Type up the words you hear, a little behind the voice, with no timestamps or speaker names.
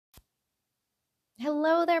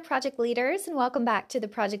Hello there, project leaders, and welcome back to the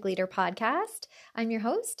Project Leader Podcast. I'm your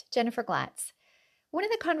host, Jennifer Glatz. One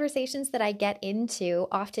of the conversations that I get into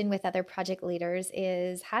often with other project leaders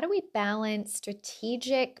is how do we balance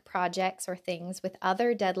strategic projects or things with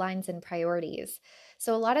other deadlines and priorities?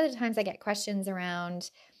 So a lot of the times I get questions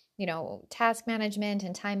around, task management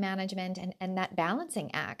and time management and that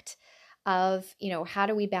balancing act of, how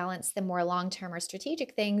do we balance the more long-term or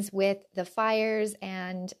strategic things with the fires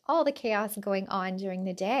and all the chaos going on during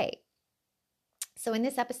the day. So in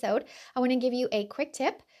this episode, I want to give you a quick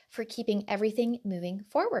tip for keeping everything moving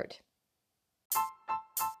forward.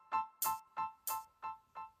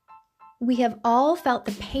 We have all felt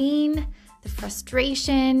the pain, the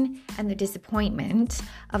frustration, and the disappointment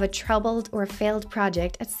of a troubled or failed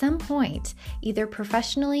project at some point, either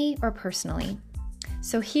professionally or personally.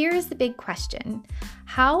 So here's the big question.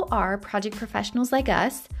 How are project professionals like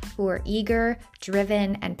us, who are eager,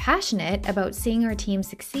 driven, and passionate about seeing our team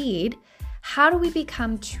succeed, how do we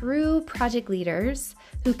become true project leaders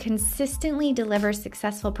who consistently deliver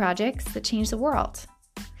successful projects that change the world?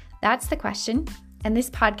 That's the question, and this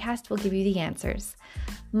podcast will give you the answers.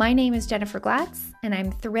 My name is Jennifer Glatz, and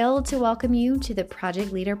I'm thrilled to welcome you to the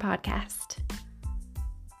Project Leader Podcast.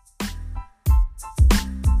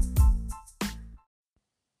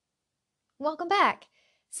 Welcome back.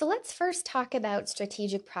 So let's first talk about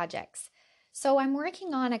strategic projects. So I'm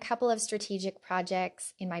working on a couple of strategic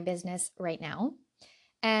projects in my business right now.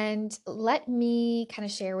 And let me kind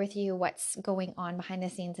of share with you what's going on behind the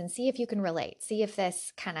scenes and see if you can relate. See if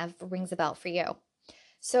this kind of rings a bell for you.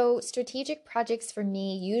 So strategic projects for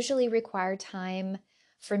me usually require time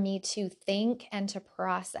for me to think and to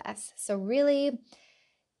process. So really,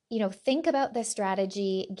 think about the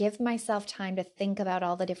strategy, give myself time to think about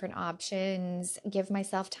all the different options, give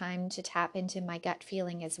myself time to tap into my gut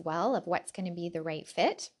feeling as well of what's going to be the right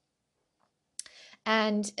fit.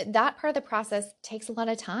 And that part of the process takes a lot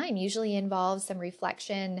of time, usually involves some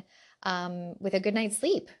reflection with a good night's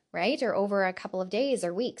sleep, right? Or over a couple of days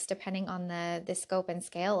or weeks, depending on the scope and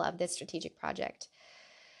scale of this strategic project.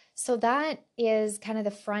 So that is kind of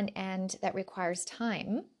the front end that requires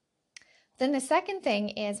time. Then the second thing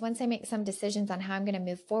is once I make some decisions on how I'm going to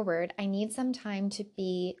move forward, I need some time to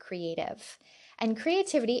be creative. And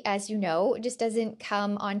creativity, as you know, just doesn't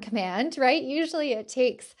come on command, right? Usually it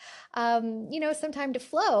takes, some time to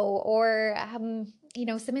flow or,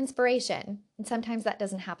 some inspiration. And sometimes that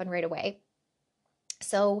doesn't happen right away.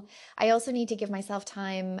 So I also need to give myself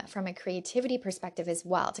time from a creativity perspective as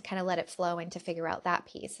well to kind of let it flow and to figure out that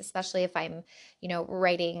piece, especially if I'm,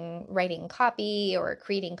 writing copy or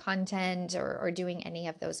creating content or doing any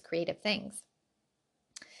of those creative things.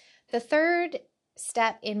 The third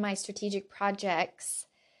step in my strategic projects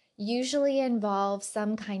usually involves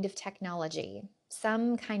some kind of technology,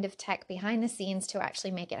 some kind of tech behind the scenes to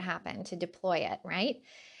actually make it happen, to deploy it, right?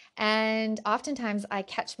 And oftentimes I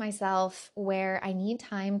catch myself where I need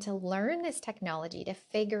time to learn this technology, to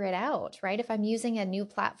figure it out, right? If I'm using a new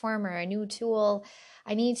platform or a new tool,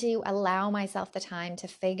 I need to allow myself the time to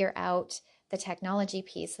figure out the technology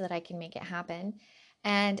piece so that I can make it happen.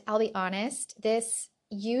 And I'll be honest, this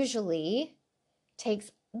usually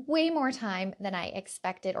takes way more time than I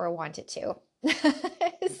expected or wanted to.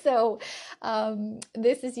 So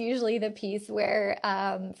this is usually the piece where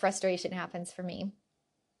frustration happens for me.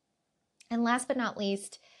 And last but not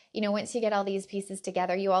least, once you get all these pieces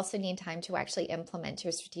together, you also need time to actually implement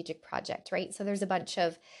your strategic project, right? So there's a bunch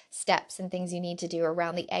of steps and things you need to do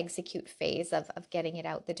around the execute phase of getting it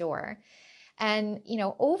out the door. And,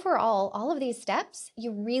 overall, all of these steps,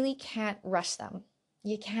 you really can't rush them.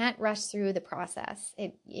 You can't rush through the process.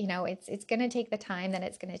 It's going to take the time that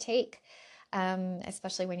it's going to take,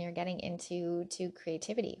 especially when you're getting into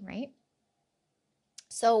creativity, right?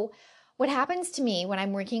 So what happens to me when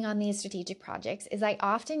I'm working on these strategic projects is I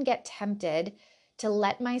often get tempted to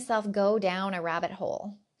let myself go down a rabbit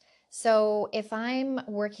hole. So if I'm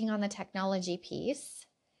working on the technology piece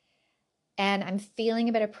and I'm feeling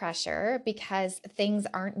a bit of pressure because things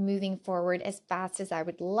aren't moving forward as fast as I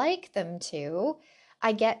would like them to,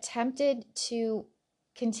 I get tempted to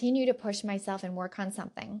continue to push myself and work on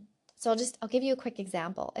something. So I'll give you a quick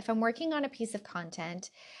example. If I'm working on a piece of content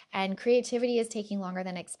and creativity is taking longer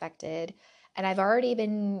than expected, and I've already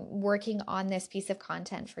been working on this piece of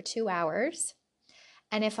content for 2 hours,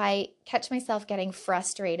 and if I catch myself getting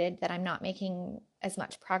frustrated that I'm not making as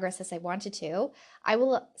much progress as I wanted to, I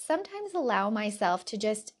will sometimes allow myself to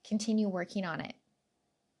just continue working on it.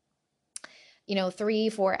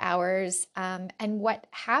 3-4 hours. And what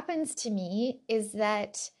happens to me is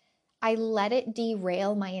that I let it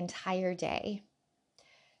derail my entire day.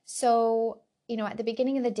 So, at the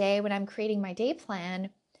beginning of the day when I'm creating my day plan,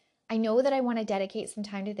 I know that I want to dedicate some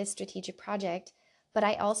time to this strategic project, but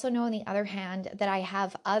I also know on the other hand that I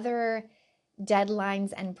have other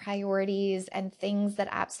deadlines and priorities and things that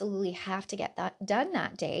absolutely have to get done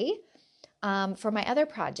that day, for my other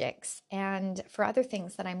projects and for other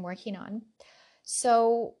things that I'm working on.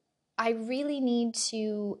 So I really need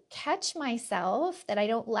to catch myself that I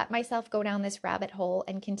don't let myself go down this rabbit hole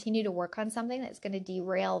and continue to work on something that's going to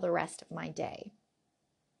derail the rest of my day.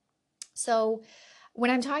 So when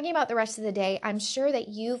I'm talking about the rest of the day, I'm sure that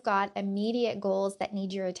you've got immediate goals that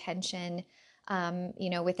need your attention,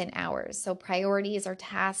 within hours. So priorities are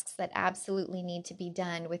tasks that absolutely need to be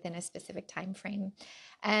done within a specific time frame.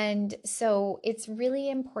 And so it's really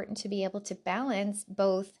important to be able to balance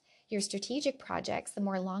both your strategic projects, the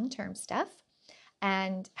more long-term stuff,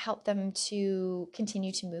 and help them to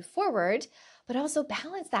continue to move forward, but also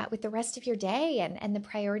balance that with the rest of your day and the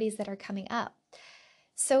priorities that are coming up.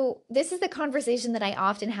 So this is the conversation that I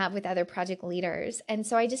often have with other project leaders. And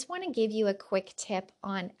so I just want to give you a quick tip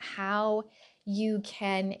on how you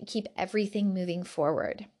can keep everything moving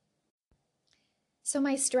forward. So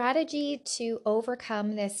my strategy to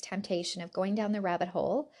overcome this temptation of going down the rabbit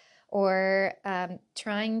hole or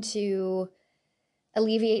trying to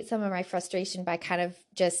alleviate some of my frustration by kind of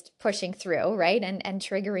just pushing through, right? And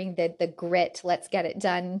triggering the grit, let's get it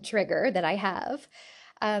done trigger that I have.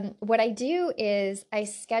 What I do is I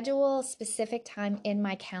schedule specific time in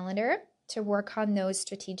my calendar to work on those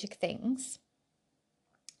strategic things.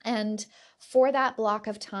 And for that block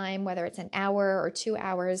of time, whether it's an hour or 2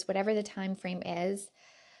 hours, whatever the time frame is,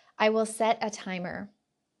 I will set a timer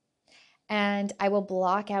and I will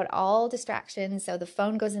block out all distractions. So the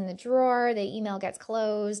phone goes in the drawer, the email gets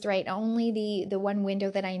closed, right? Only the one window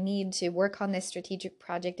that I need to work on this strategic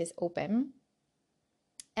project is open.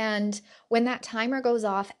 And when that timer goes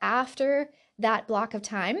off after that block of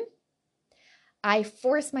time, I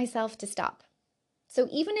force myself to stop. So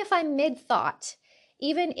even if I'm mid-thought,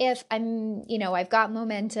 even if I've got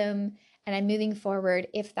momentum and I'm moving forward,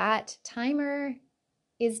 if that timer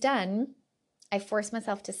is done, I force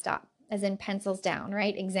myself to stop, as in pencils down,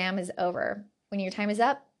 right? Exam is over. When your time is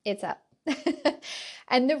up, it's up.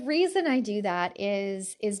 And the reason I do that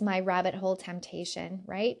is my rabbit hole temptation,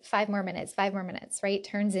 right? 5 more minutes, right?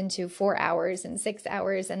 Turns into 4 hours and 6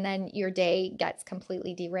 hours, and then your day gets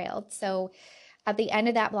completely derailed. So at the end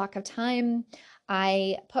of that block of time,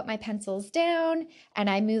 I put my pencils down and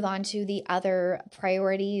I move on to the other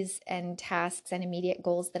priorities and tasks and immediate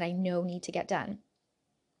goals that I know need to get done.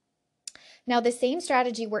 Now, the same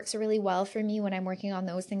strategy works really well for me when I'm working on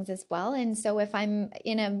those things as well. And so if I'm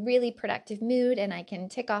in a really productive mood and I can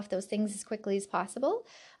tick off those things as quickly as possible,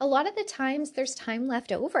 a lot of the times there's time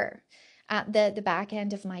left over at the back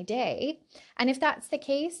end of my day. And if that's the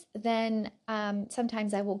case, then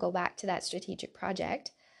sometimes I will go back to that strategic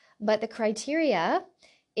project. But the criteria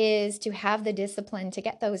is to have the discipline to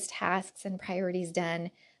get those tasks and priorities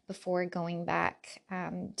done before going back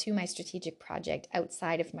to my strategic project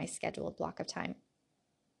outside of my scheduled block of time.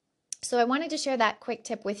 So I wanted to share that quick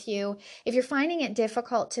tip with you. If you're finding it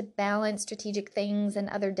difficult to balance strategic things and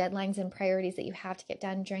other deadlines and priorities that you have to get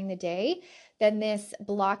done during the day, then this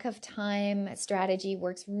block of time strategy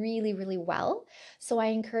works really, really well. So I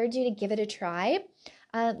encourage you to give it a try.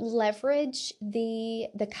 Leverage the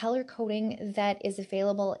color coding that is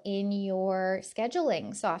available in your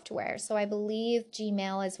scheduling software. So I believe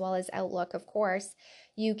Gmail as well as Outlook, of course,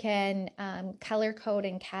 you can color code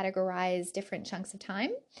and categorize different chunks of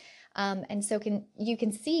time. And so you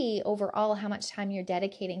can see overall how much time you're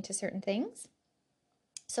dedicating to certain things.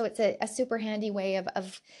 So it's a super handy way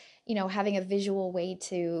of having a visual way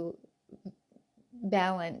to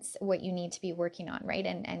balance what you need to be working on, right?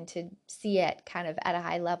 And to see it kind of at a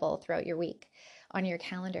high level throughout your week on your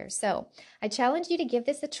calendar. So I challenge you to give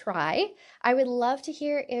this a try. I would love to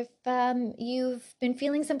hear if you've been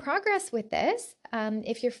feeling some progress with this,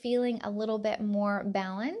 if you're feeling a little bit more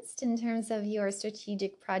balanced in terms of your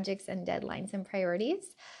strategic projects and deadlines and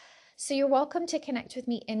priorities. So you're welcome to connect with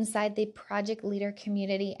me inside the Project Leader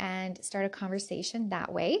community and start a conversation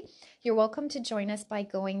that way. You're welcome to join us by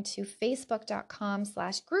going to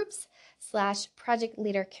facebook.com/groups/Project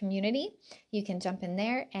Leader community. You can jump in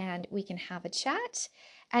there and we can have a chat.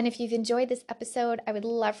 And if you've enjoyed this episode, I would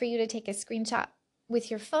love for you to take a screenshot with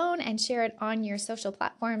your phone and share it on your social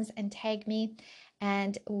platforms and tag me,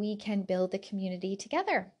 and we can build the community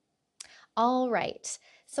together. All right.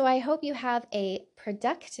 So I hope you have a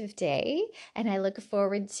productive day, and I look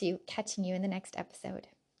forward to catching you in the next episode.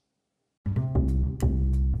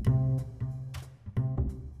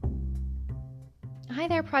 Hi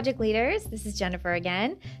there, project leaders. This is Jennifer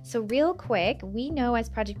again. So real quick, we know as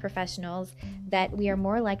project professionals that we are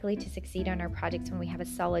more likely to succeed on our projects when we have a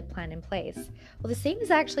solid plan in place. Well, the same is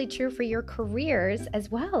actually true for your careers as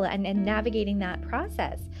well and navigating that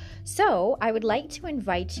process. So I would like to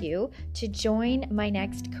invite you to join my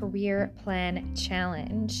next career plan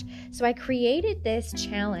challenge. So I created this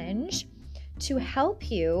challenge to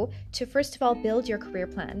help you to, first of all, build your career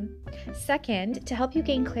plan. Second, to help you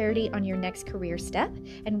gain clarity on your next career step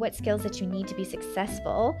and what skills that you need to be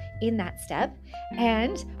successful in that step.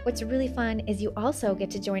 And what's really fun is you also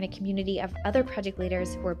get to join a community of other project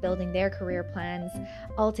leaders who are building their career plans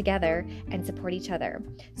all together and support each other.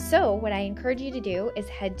 So what I encourage you to do is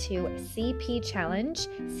head to CP Challenge.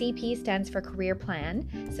 CP stands for career plan.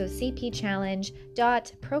 So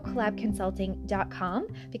cpchallenge.procollabconsulting.com,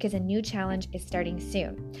 because a new challenge is starting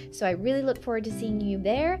soon. So I really look forward to seeing you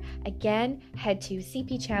there. Again, head to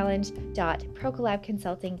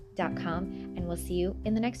cpchallenge.procollabconsulting.com and we'll see you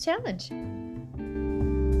in the next challenge.